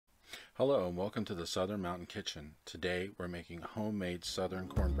Hello and welcome to the Southern Mountain Kitchen. Today we're making homemade Southern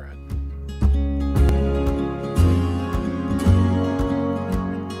cornbread.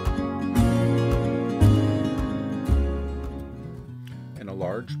 In a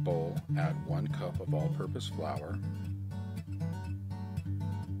large bowl, add 1 cup of all-purpose flour,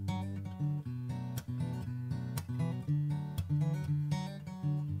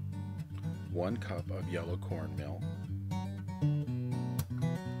 1 cup of yellow cornmeal,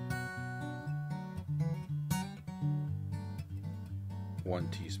 1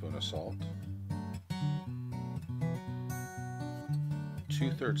 teaspoon of salt,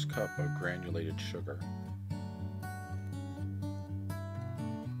 2/3 cup of granulated sugar,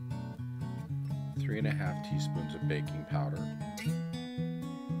 3½ teaspoons of baking powder,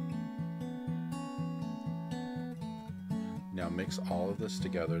 Now mix all of this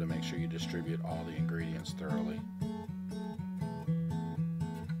together to make sure you distribute all the ingredients thoroughly.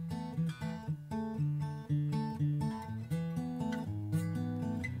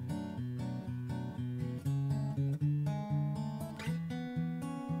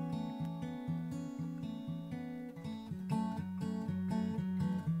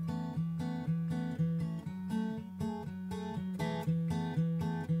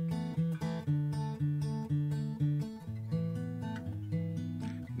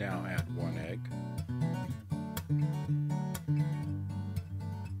 Now add 1 egg,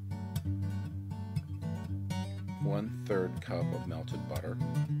 1/3 cup of melted butter,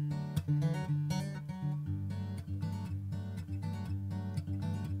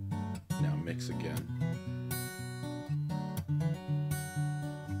 now mix again.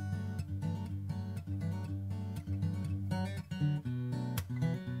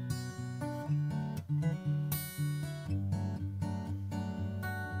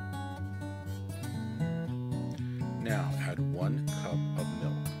 Now add 1 cup of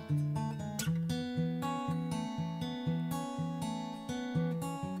milk.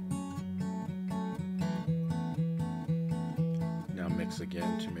 Now mix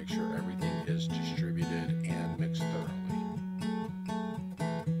again to make sure everything is distributed and mixed thoroughly.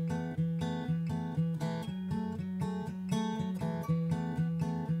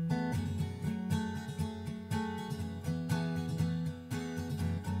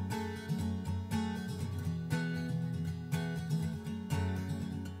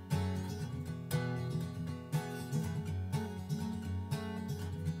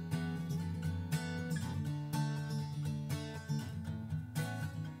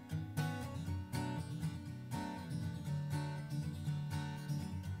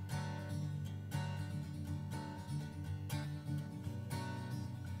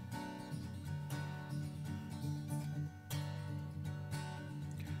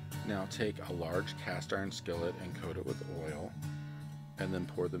 Now take a large cast iron skillet and coat it with oil, and then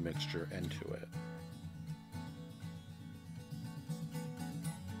pour the mixture into it.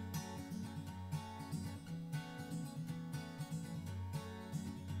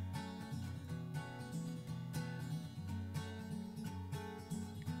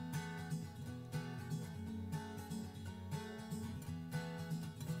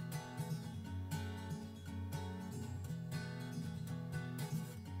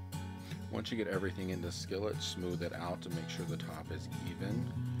 Once you get everything in the skillet, smooth it out to make sure the top is even.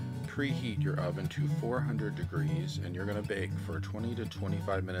 Preheat your oven to 400 degrees and you're going to bake for 20 to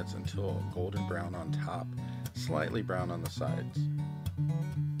 25 minutes until golden brown on top, slightly brown on the sides.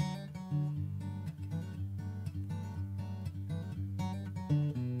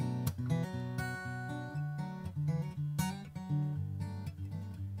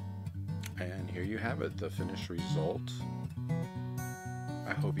 And here you have it, the finished result.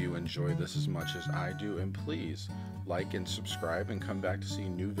 I hope you enjoy this as much as I do, and please like and subscribe and come back to see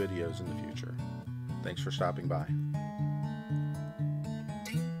new videos in the future. Thanks for stopping by.